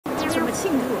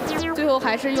庆祝，最后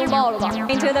还是拥抱了吧。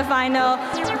Into the final，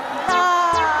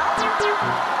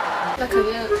 那肯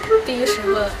定第一时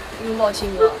刻拥抱庆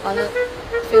祝，完了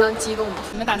非常激动嘛。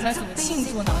你们打算怎么庆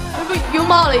祝呢？这不拥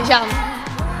抱了一下吗？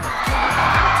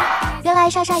原来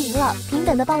莎莎赢了，平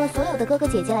等的抱了所有的哥哥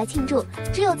姐姐来庆祝，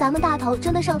只有咱们大头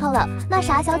真的上头了。那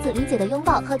傻小子理解的拥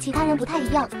抱和其他人不太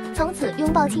一样，从此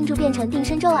拥抱庆祝变成定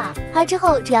身咒啊。而之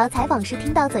后只要采访时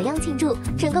听到怎样庆祝，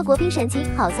整个国宾神情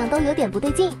好像都有点不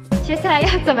对劲。接下来要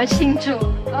怎么庆祝？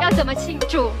要怎么庆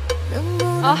祝？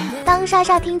当莎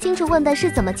莎听清楚问的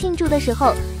是怎么庆祝的时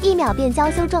候，1秒便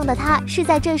娇羞状的她是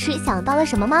在这时想到了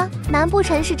什么吗？难不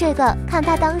成是这个？看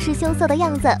她当时羞涩的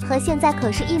样子和现在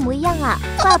可是一模一样啊！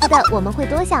怪不得我们会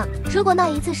多想。如果那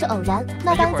一次是偶然，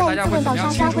那当再一次问到莎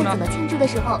莎会怎么庆祝的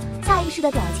时候，下意识的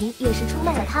表情也是出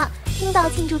卖了她。听到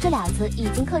庆祝这俩词，已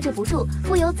经克制不住，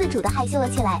不由自主的害羞了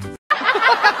起来。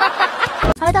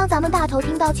而当咱们大头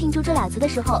听到庆祝这俩词的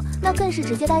时候，那更是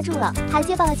直接呆住了，还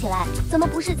结巴了起来。怎么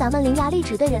不是咱们伶牙俐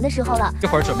齿对人的时候了？一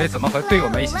会儿准备怎么和队友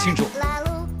们一起庆祝？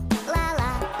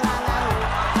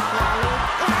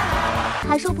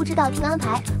还说不知道听安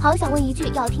排，好想问一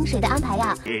句，要听谁的安排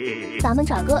呀？咱们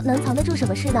爪哥能藏得住什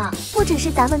么事呢？不只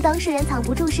是咱们当事人藏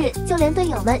不住事，就连队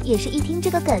友们也是一听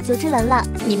这个梗就知棱了。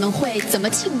你们会怎么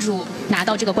庆祝拿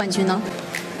到这个冠军呢？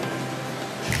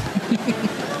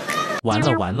完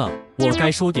了完了，我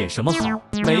该说点什么好？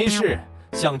没事，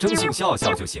象征性笑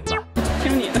笑就行了。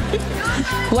听你的。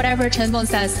Whatever 陈凤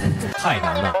says。太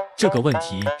难了，这个问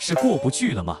题是过不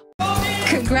去了吗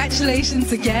Congratulations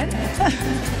again 。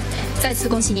再次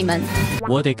恭喜你们！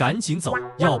我得赶紧走，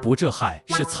要不这海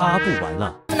是擦不完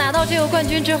了。拿到这个冠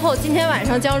军之后，今天晚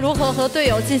上将如何和队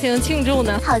友进行庆祝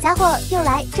呢？好家伙，又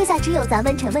来！这下只有咱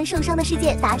们沉闷受伤的世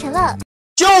界达成了。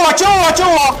救我！救我！救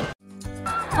我！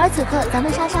而此刻，咱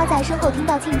们莎莎在身后听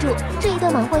到庆祝，这一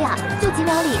顿忙活呀，就几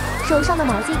秒里，手上的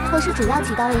毛巾或是主要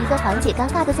起到了一个缓解尴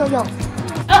尬的作用。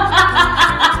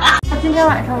那今天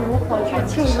晚上如何去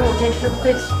庆祝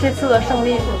这次的胜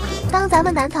利？当咱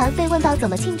们男团被问到怎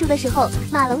么庆祝的时候，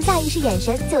马龙下意识眼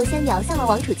神就先瞄向了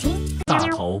王楚钦。大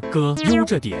头哥悠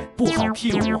着点，不好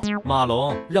Q 我。马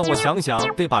龙，让我想想，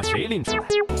得把谁拎出来？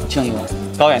庆一个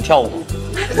高远跳舞。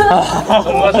高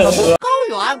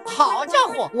远，好家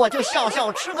伙，我就笑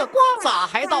笑吃个瓜，咋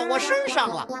还到我身上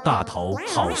了？大头，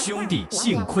好兄弟，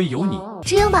幸亏有你。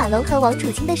只有马龙和王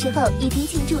楚钦的时候，一听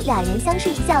庆祝，俩人相视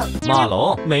一笑。马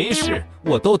龙，没事，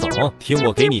我都懂，听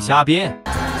我给你瞎编。